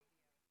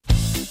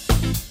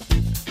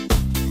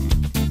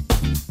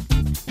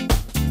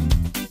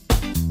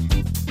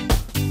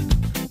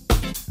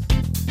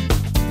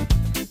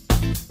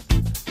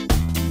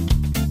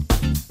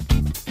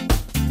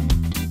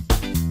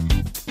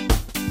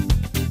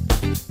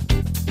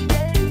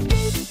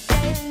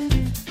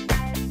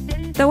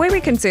The way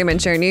we consume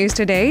and share news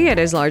today, it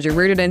is largely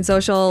rooted in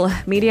social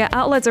media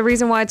outlets, a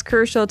reason why it's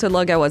crucial to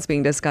look at what's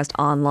being discussed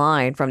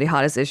online. From the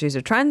hottest issues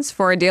to trends,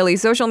 for a daily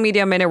social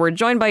media minute, we're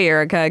joined by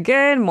Erica.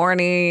 Good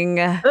morning.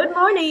 Good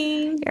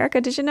morning. Erica,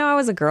 did you know I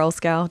was a Girl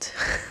Scout?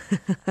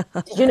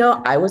 Did you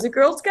know I was a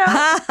Girl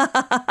Scout?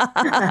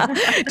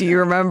 Do you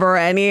remember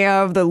any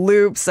of the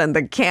loops and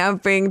the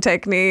camping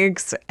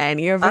techniques?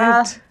 Any of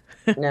it?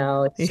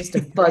 No, it's just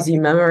a fuzzy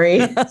memory.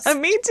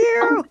 Me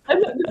too.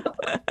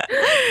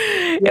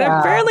 It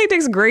apparently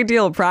takes a great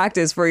deal of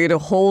practice for you to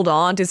hold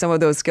on to some of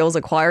those skills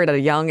acquired at a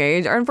young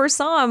age, and for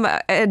some,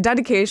 a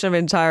dedication of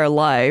entire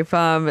life,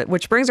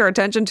 which brings our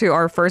attention to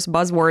our first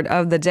buzzword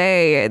of the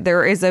day.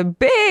 There is a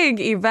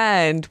big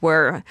event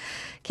where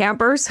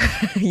campers,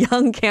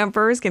 young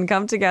campers, can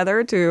come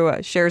together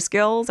to share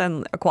skills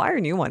and acquire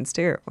new ones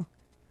too.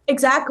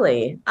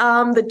 Exactly.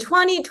 The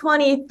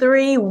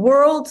 2023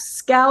 World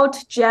Scout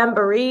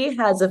Jamboree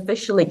has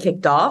officially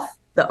kicked off.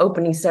 The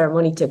opening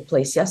ceremony took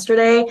place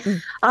yesterday.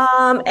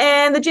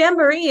 And the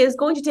Jamboree is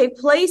going to take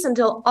place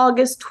until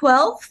August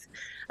 12th.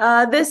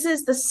 This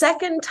is the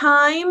second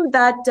time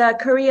that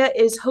Korea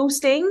is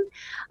hosting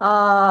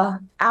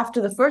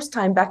after the first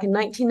time back in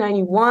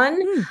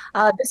 1991.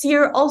 This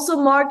year also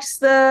marks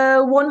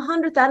the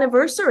 100th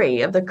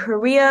anniversary of the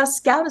Korea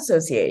Scout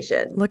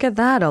Association. Look at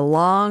that, a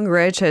long,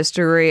 rich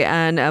history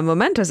and a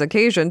momentous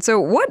occasion. So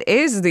what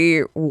is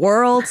the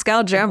World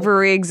Scout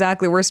Jamboree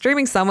exactly? We're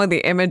streaming some of the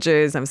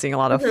images. I'm seeing a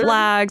lot of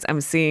flags. I'm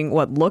seeing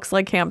what looks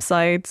like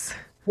campsites.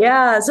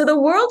 Yeah, so the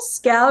World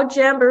Scout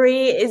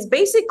Jamboree is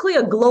basically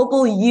a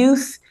global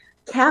youth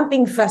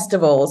camping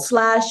festival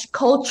 /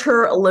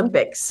 culture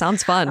Olympics.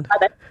 Sounds fun.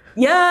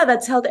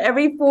 That's held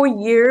every 4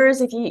 years.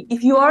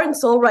 If you are in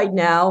Seoul right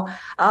now,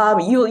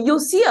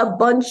 you'll see a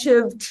bunch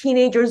of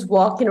teenagers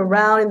walking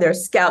around in their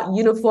scout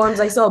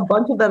uniforms. I saw a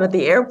bunch of them at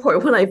the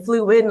airport when I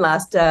flew in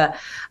last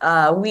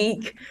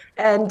week,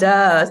 and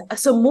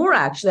some more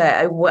actually.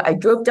 I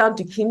drove down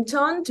to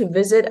Kimcheon to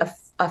visit a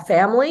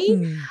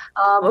family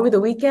over the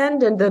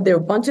weekend, and there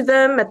were a bunch of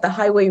them at the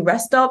highway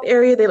rest stop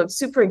area. They looked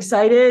super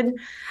excited.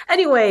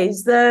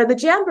 Anyways, the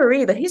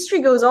Jamboree, the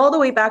history goes all the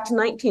way back to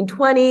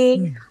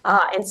 1920.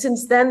 And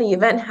since then, the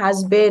event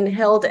has been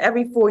held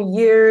every 4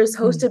 years,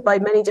 hosted by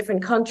many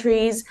different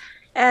countries.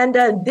 And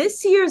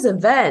this year's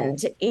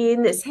event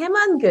in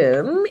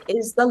Saemangeum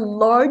is the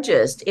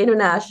largest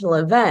international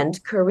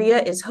event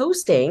Korea is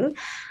hosting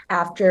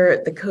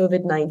after the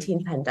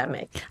COVID-19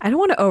 pandemic. I don't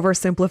want to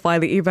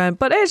oversimplify the event,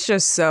 but it's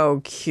just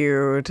so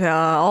cute.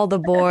 All the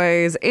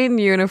boys in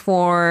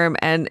uniform,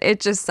 and it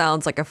just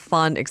sounds like a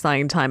fun,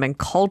 exciting time. And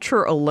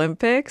Culture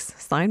Olympics,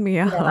 sign me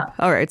up. Yeah.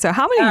 All right, so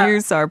how many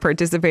youths are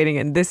participating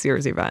in this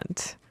year's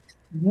event?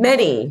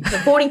 Many,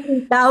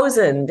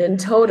 43,000 in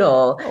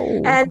total.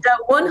 Oh. And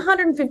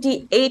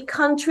 158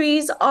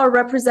 countries are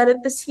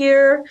represented this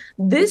year.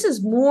 This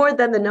is more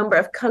than the number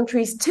of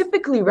countries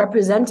typically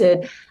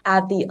represented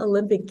at the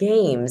Olympic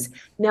Games.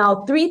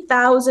 Now,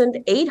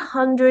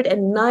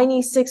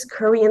 3,896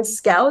 Korean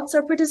scouts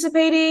are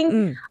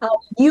participating.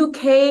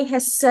 UK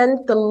has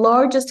sent the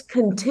largest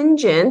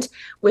contingent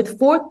with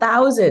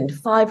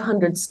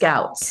 4,500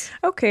 scouts.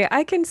 Okay,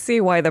 I can see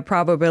why the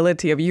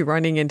probability of you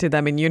running into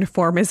them in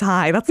uniform is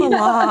high. That's a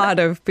lot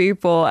of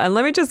people. And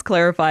let me just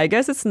clarify, I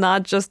guess it's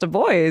not just the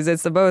boys,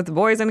 it's both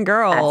boys and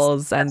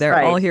girls. And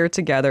they're all here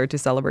together to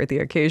celebrate the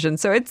occasion.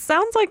 So it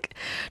sounds like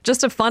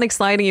just a fun,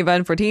 exciting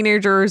event for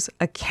teenagers,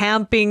 a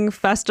camping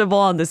festival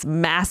on this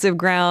massive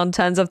ground,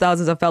 tens of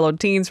thousands of fellow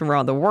teens from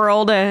around the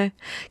world.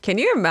 Can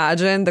you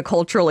imagine the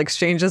cultural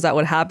exchanges that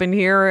would happen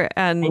here?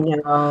 And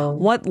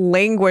what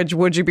language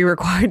would you be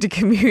required to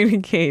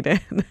communicate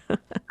in?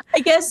 I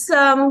guess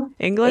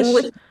English?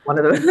 One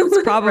of those.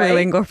 It's probably right?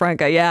 lingua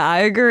franca. Yeah, I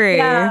agree.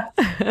 Yeah.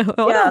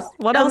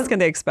 What else can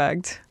they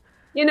expect?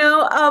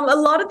 A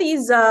lot of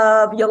these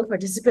young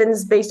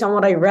participants, based on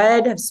what I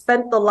read, have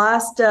spent the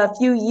last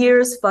few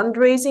years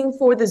fundraising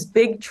for this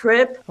big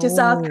trip to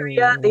South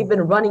Korea. They've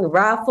been running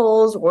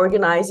raffles,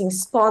 organizing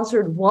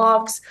sponsored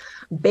walks,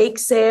 bake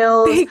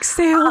sales. Bake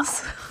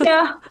sales.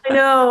 Yeah, I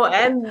know.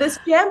 And this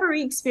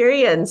Jamboree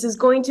experience is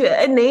going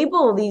to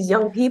enable these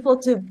young people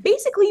to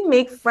basically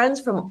make friends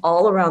from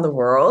all around the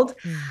world.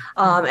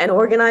 And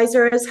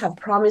organizers have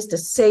promised a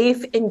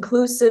safe,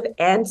 inclusive,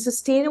 and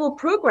sustainable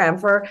program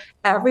for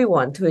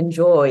everyone to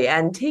enjoy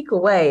and take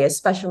away as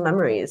special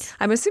memories.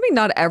 I'm assuming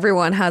not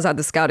everyone has had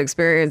the Scout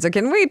experience. So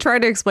can we try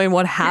to explain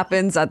what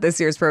happens at this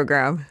year's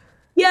program?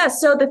 Yeah,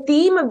 so the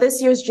theme of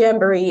this year's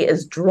Jamboree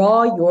is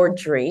Draw Your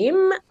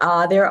Dream.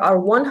 There are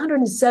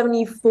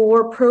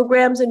 174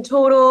 programs in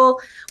total,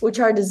 which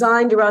are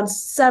designed around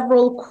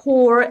several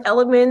core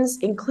elements,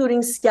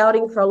 including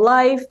Scouting for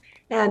Life,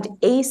 and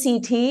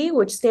ACT,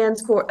 which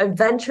stands for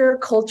Adventure,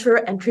 Culture,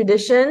 and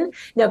Tradition.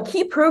 Now,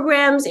 key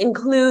programs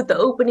include the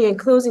opening and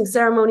closing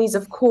ceremonies,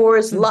 of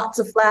course, lots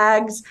of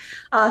flags,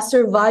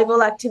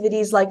 survival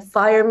activities like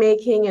fire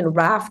making and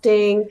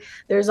rafting.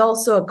 There's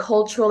also a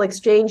cultural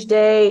exchange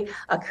day,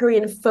 a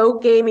Korean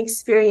folk game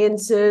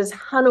experiences,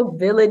 Hanok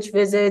village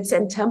visits,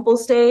 and temple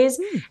stays.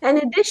 And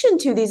in addition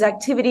to these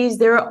activities,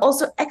 there are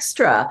also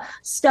extra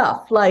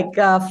stuff like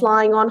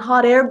flying on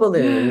hot air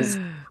balloons,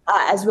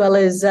 as well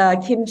as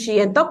kimchi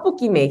and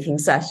tteokbokki making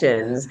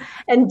sessions.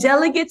 And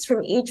delegates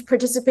from each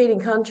participating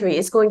country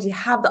is going to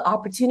have the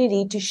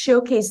opportunity to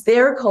showcase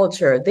their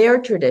culture,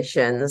 their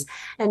traditions,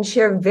 and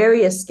share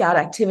various Scout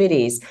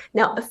activities.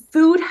 Now, a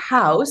food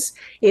house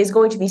is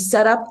going to be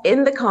set up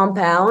in the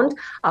compound.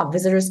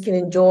 Visitors can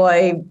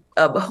enjoy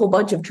a whole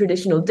bunch of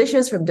traditional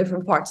dishes from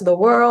different parts of the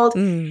world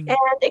and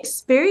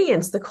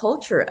experience the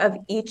culture of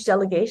each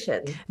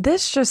delegation.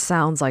 This just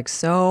sounds like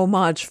so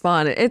much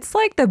fun. It's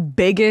like the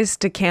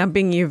biggest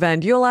camping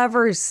event you'll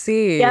ever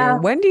see. Yeah,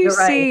 When do you you're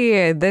right.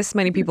 see this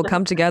many people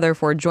come together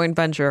for a joint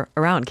venture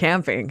around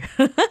camping?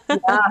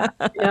 Yeah,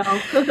 you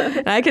know.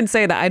 And I can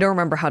say that I don't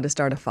remember how to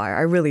start a fire.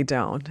 I really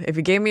don't. If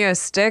you gave me a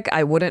stick,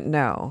 I wouldn't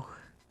know.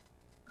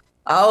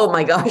 Oh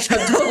my gosh,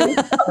 I'm totally.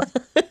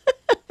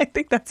 I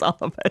think that's all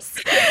of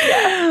us.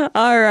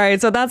 All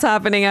right. So that's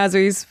happening as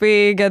we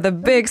speak. The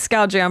Big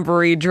Scout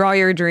Jamboree, Draw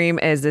Your Dream,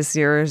 is this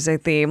year's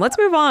theme. Let's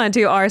move on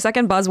to our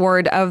second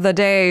buzzword of the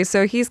day.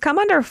 So he's come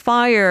under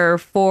fire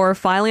for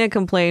filing a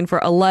complaint for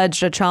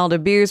alleged child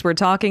abuse. We're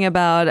talking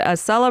about a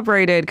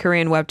celebrated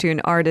Korean webtoon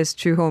artist,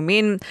 Chu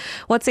Ho-min.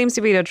 What seems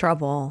to be the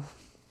trouble?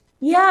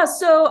 Yeah,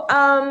 so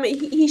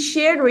he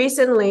shared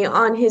recently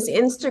on his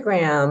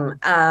Instagram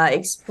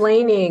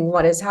explaining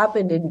what has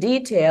happened in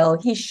detail.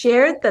 He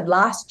shared that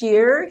last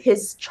year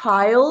his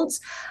child's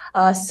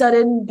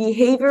sudden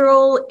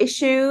behavioral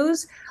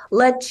issues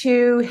led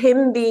to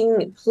him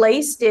being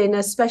placed in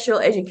a special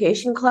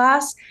education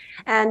class.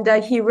 And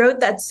he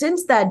wrote that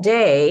since that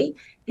day,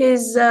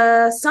 his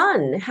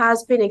son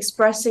has been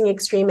expressing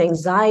extreme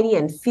anxiety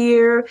and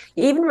fear,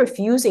 even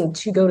refusing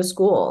to go to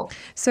school.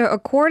 So,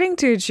 according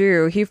to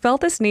Ju, he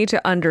felt this need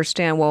to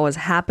understand what was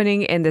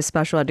happening in the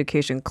special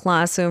education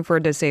classroom for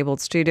disabled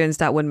students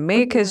that would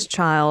make his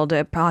child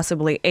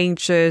possibly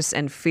anxious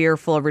and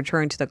fearful of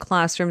returning to the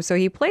classroom. So,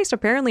 he placed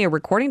apparently a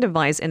recording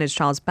device in his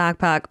child's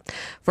backpack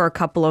for a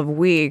couple of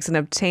weeks and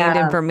obtained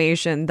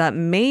information that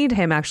made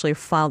him actually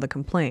file the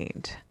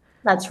complaint.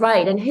 That's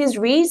right. And his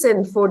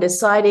reason for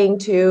deciding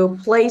to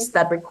place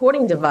that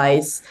recording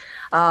device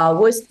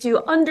was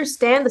to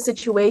understand the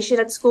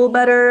situation at school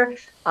better.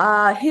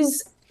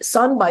 His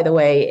son, by the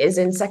way, is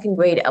in second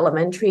grade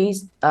elementary.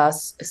 He's a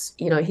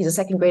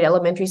second grade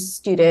elementary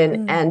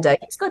student, and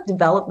he's got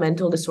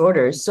developmental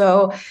disorders.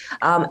 So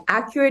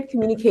accurate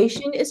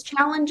communication is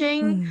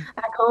challenging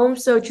at home.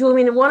 So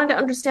Julian wanted to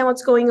understand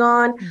what's going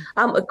on.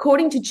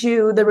 According to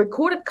Ju, the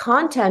recorded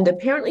content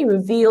apparently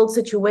revealed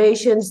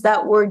situations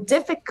that were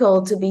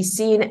difficult to be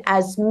seen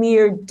as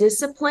mere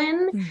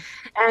discipline.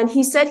 And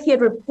he said he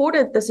had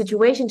reported the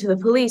situation to the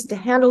police to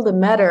handle the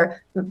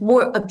matter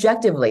more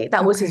objectively.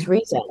 That was his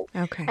reason.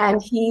 Okay.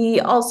 And he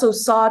also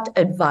sought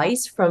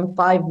advice from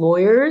 5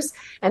 lawyers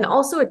and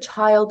also a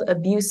child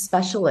abuse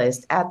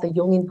specialist at the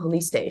Yongin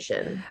police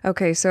station.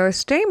 Okay, so a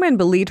statement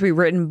believed to be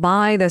written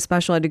by the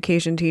special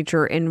education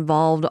teacher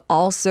involved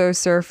also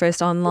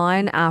surfaced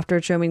online after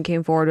Chomin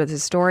came forward with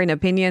his story, and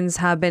opinions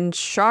have been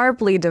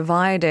sharply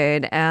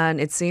divided, and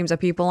it seems that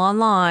people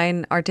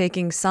online are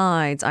taking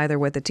sides either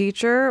with the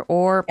teacher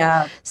or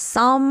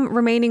some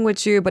remaining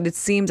with you, but it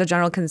seems a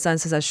general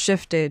consensus has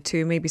shifted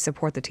to maybe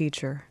support the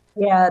teacher.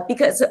 Yeah,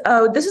 because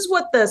this is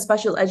what the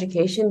special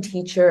education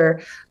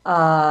teacher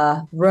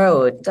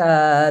wrote.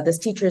 This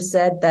teacher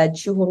said that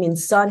Chu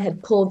Ho-min's son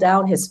had pulled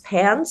down his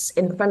pants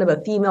in front of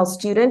a female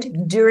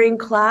student during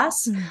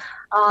class.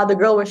 The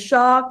girl was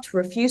shocked,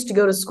 refused to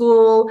go to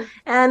school,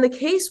 and the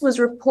case was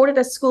reported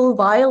as school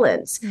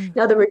violence.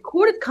 Now, the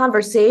recorded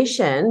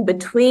conversation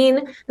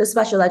between the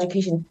special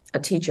education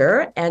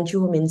teacher and Chu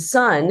Ho-min's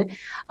son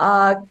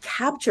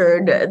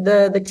captured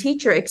the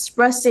teacher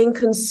expressing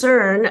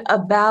concern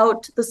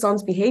about the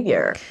son's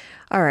behavior.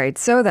 All right.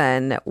 So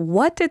then,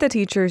 what did the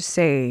teacher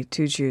say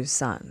to Ju's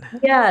son?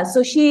 Yeah, so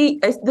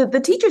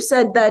the teacher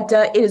said that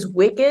it is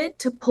wicked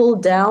to pull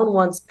down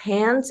one's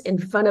pants in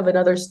front of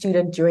another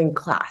student during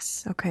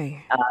class.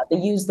 Okay. They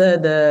use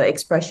the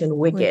expression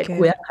wicked.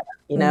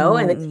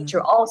 And the teacher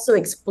also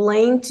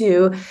explained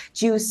to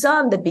Ju's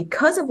son that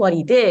because of what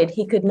he did,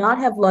 he could not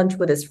have lunch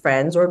with his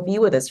friends or be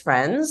with his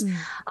friends.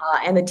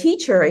 And the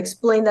teacher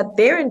explained that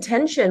their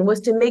intention was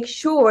to make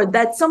sure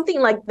that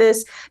something like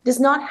this does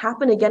not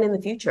happen again in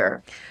the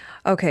future.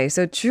 Okay,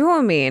 so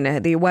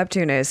Juomin, the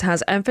webtoonist,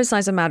 has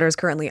emphasized the matter is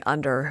currently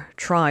under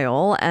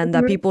trial and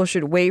that people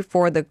should wait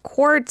for the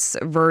court's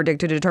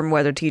verdict to determine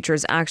whether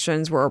teachers'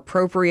 actions were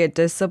appropriate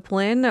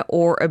discipline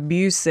or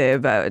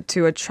abusive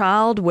to a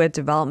child with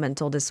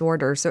developmental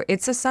disorder. So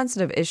it's a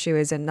sensitive issue,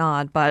 is it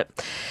not? But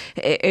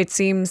it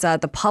seems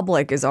that the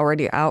public is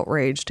already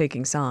outraged,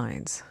 taking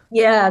sides.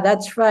 Yeah,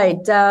 that's right.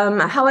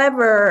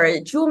 However,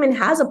 Julmin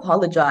has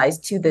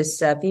apologized to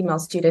this female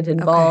student Okay,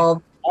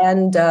 involved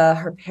and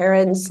her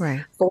parents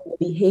right. for the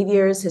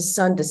behaviors his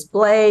son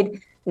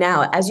displayed.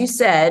 Now, as you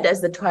said, as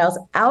the trial's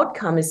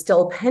outcome is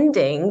still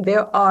pending,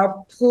 there are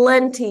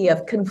plenty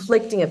of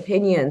conflicting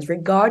opinions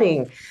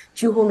regarding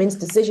Ju Ho-min's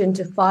decision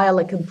to file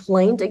a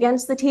complaint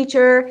against the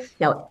teacher.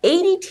 Now,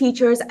 80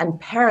 teachers and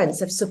parents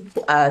have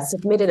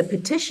submitted a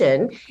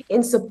petition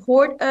in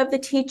support of the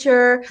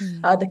teacher.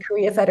 The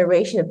Korea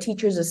Federation of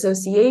Teachers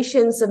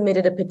Association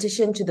submitted a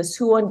petition to the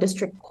Suwon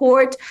District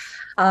Court.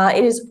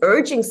 It is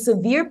urging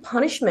severe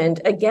punishment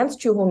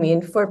against Ju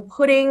Ho-min for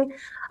putting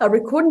a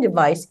recording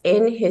device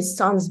in his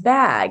son's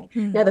bag.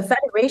 Now, the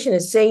Federation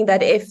is saying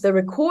that if the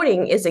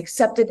recording is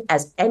accepted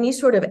as any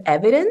sort of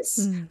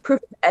evidence, proof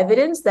of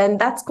evidence, then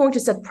that's going to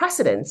set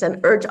precedents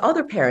and urge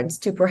other parents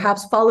to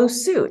perhaps follow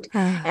suit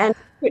and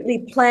secretly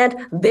plant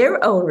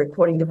their own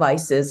recording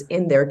devices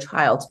in their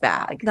child's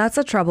bag. That's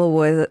the trouble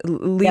with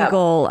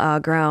legal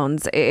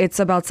grounds. It's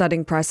about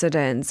setting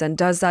precedents. And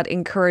does that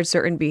encourage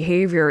certain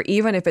behavior,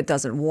 even if it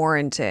doesn't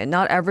warrant it?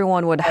 Not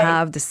everyone would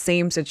have the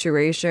same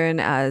situation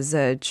as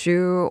a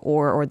Jew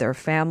or their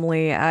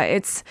family.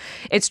 It's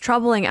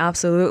troubling,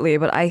 absolutely.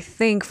 But I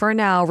think for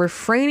now,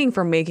 refraining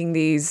from making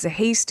these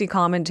hasty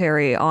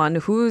commentary on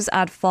who's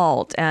at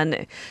fault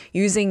and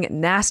using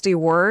nasty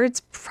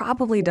words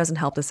probably doesn't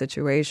help the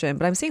situation.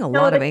 But I'm seeing a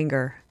lot of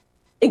anger.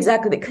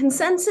 Exactly. The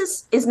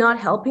consensus is not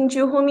helping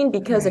Ju Ho-min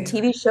because a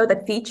TV show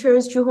that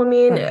features Ju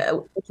Ho-min,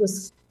 which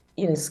was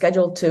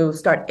scheduled to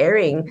start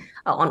airing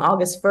on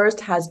August 1st,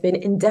 has been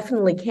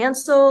indefinitely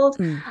canceled.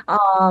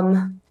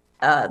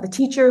 The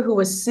teacher who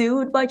was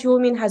sued by Ju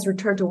Ho-min has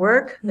returned to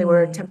work. They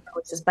were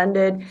temporarily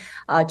suspended.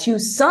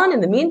 Ju's son,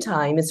 in the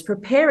meantime, is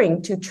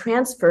preparing to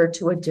transfer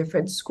to a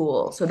different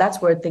school. So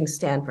that's where things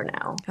stand for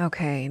now.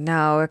 Okay.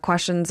 Now,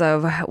 questions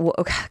of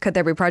could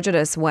there be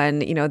prejudice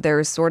when,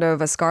 there's sort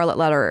of a scarlet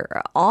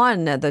letter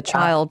on the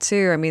child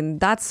too? I mean,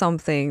 that's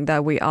something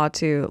that we ought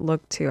to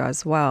look to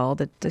as well.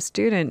 The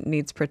student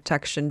needs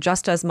protection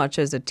just as much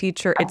as a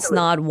teacher. Absolutely. It's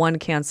not one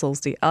cancels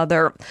the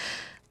other.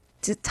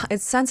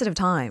 It's sensitive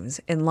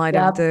times in light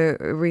of the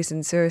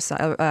recent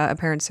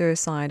apparent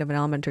suicide of an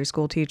elementary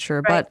school teacher.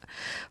 Right. But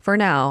for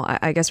now,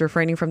 I guess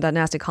refraining from that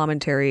nasty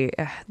commentary,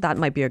 that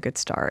might be a good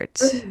start.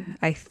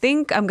 I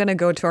think I'm going to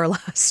go to our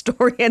last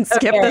story and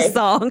skip the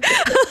song.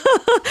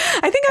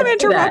 I think I'm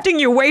interrupting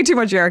you way too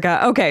much,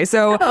 Erica. Okay,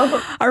 so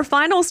our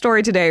final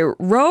story today,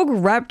 rogue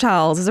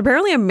reptiles is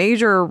apparently a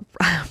major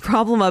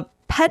problem of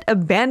pet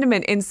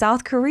abandonment in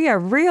South Korea.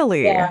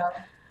 Really? Yeah.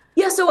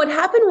 Yeah, so what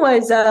happened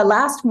was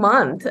last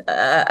month,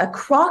 a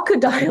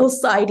crocodile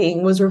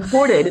sighting was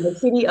reported in the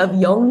city of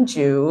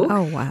Yeongju,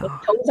 in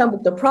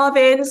Gyeongsang-buk-do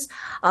province.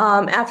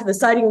 After the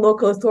sighting,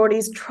 local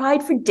authorities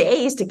tried for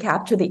days to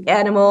capture the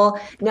animal.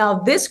 Now,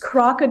 this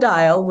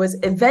crocodile was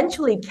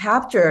eventually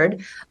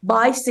captured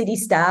by city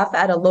staff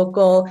at a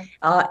local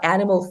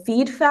animal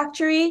feed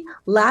factory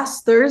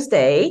last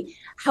Thursday.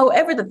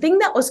 However, the thing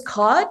that was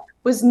caught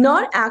was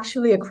not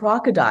actually a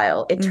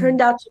crocodile. It turned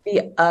out to be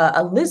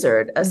a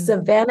lizard, a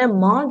savanna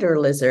monitor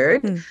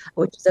lizard,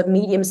 which is a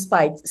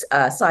medium-sized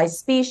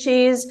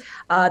species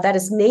that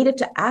is native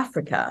to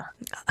Africa.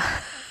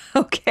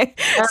 Okay.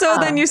 So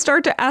then you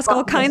start to ask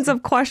all kinds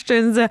of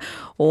questions.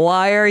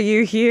 Why are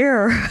you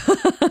here?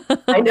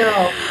 I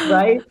know,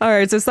 right? All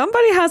right. So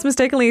somebody has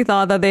mistakenly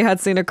thought that they had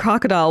seen a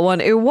crocodile one.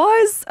 It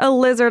was a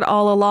lizard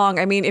all along.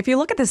 I mean, if you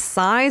look at the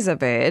size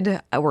of it,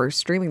 we're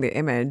streaming the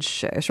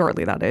image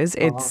shortly, that is.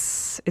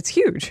 It's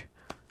huge.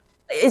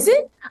 Is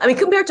it? I mean,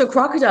 compared to a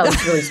crocodile,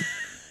 it's really small.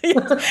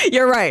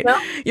 You're right.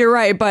 No? You're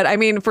right. But I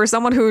mean, for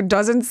someone who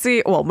doesn't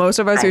see, well, most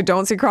of us who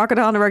don't see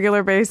crocodile on a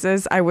regular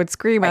basis, I would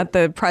scream at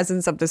the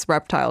presence of this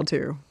reptile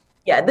too.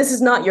 Yeah, this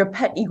is not your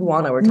pet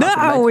iguana we're talking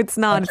about. No, it's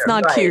not. It's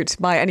not cute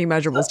by any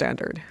measurable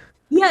standard.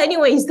 Yeah,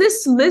 anyways,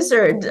 this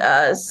lizard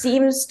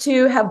seems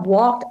to have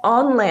walked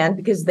on land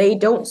because they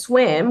don't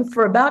swim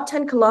for about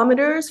 10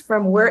 kilometers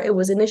from where it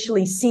was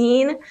initially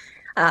seen.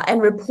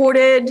 And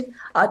reported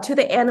to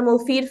the animal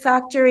feed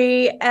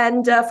factory.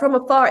 And from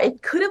afar,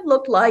 it could have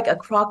looked like a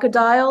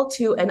crocodile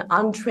to an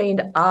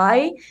untrained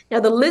eye. Now,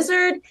 the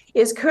lizard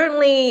is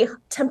currently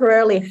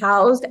temporarily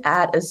housed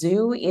at a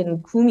zoo in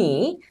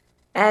Gumi.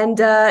 And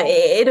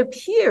it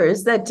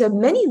appears that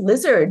many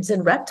lizards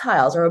and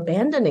reptiles are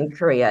abandoned in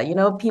Korea.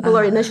 People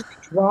are initially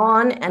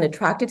drawn and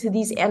attracted to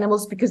these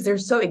animals because they're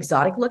so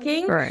exotic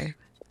looking. Right.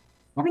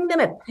 Having them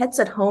as pets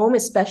at home,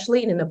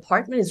 especially in an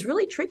apartment, is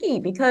really tricky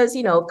because,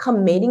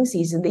 come mating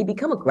season, they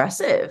become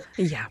aggressive.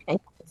 Yeah. And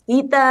you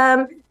feed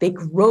them, they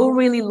grow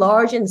really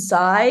large in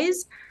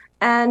size.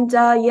 And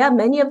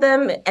many of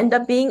them end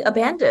up being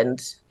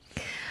abandoned.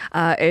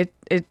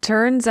 It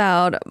turns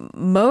out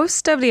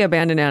most of the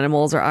abandoned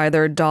animals are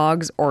either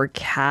dogs or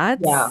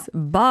cats,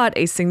 but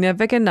a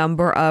significant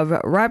number of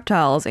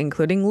reptiles,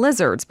 including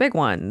lizards, big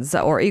ones,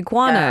 or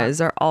iguanas,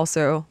 are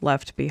also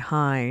left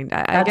behind.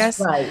 I That's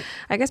right.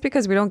 guess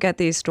because we don't get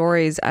these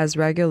stories as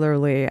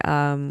regularly,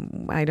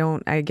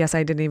 I guess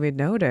I didn't even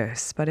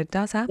notice, but it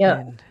does Yeah.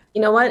 happen. You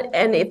know what?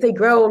 And if they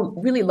grow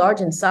really large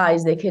in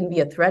size, they can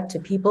be a threat to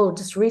people.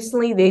 Just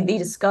recently, they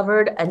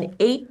discovered an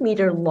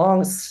 8-meter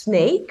long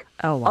snake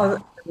Oh, on a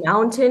wow.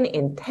 mountain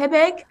in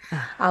Quebec,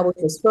 which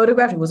was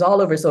photographed. It was all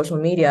over social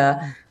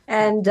media.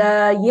 And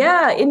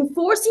yeah,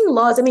 enforcing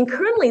laws. I mean,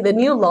 currently, the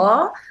new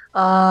law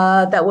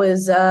that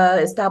was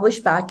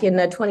established back in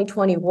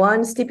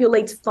 2021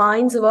 stipulates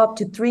fines of up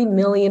to 3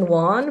 million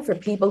won for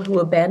people who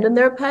abandon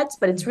their pets.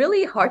 But it's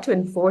really hard to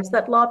enforce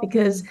that law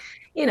because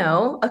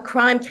a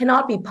crime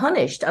cannot be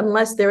punished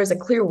unless there is a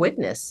clear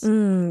witness,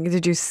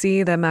 Did you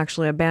see them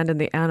actually abandon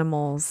the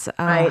animals?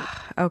 right?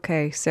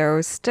 Okay,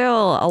 so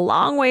still a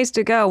long ways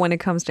to go when it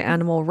comes to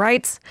animal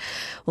rights.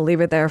 We'll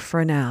leave it there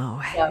for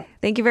now. Yeah.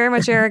 Thank you very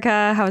much,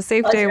 Erica. Have a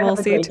safe day. Pleasure. We'll Have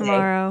a see you great day.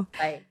 tomorrow.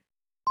 Bye.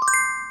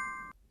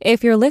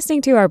 If you're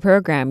listening to our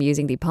program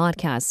using the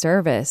podcast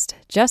service,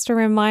 just a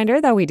reminder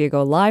that we do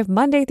go live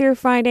Monday through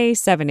Friday,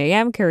 7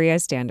 a.m. Korea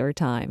Standard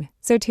Time.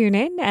 So tune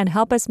in and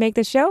help us make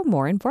the show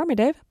more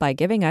informative by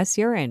giving us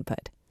your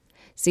input.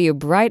 See you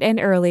bright and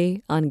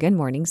early on Good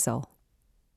Morning Seoul.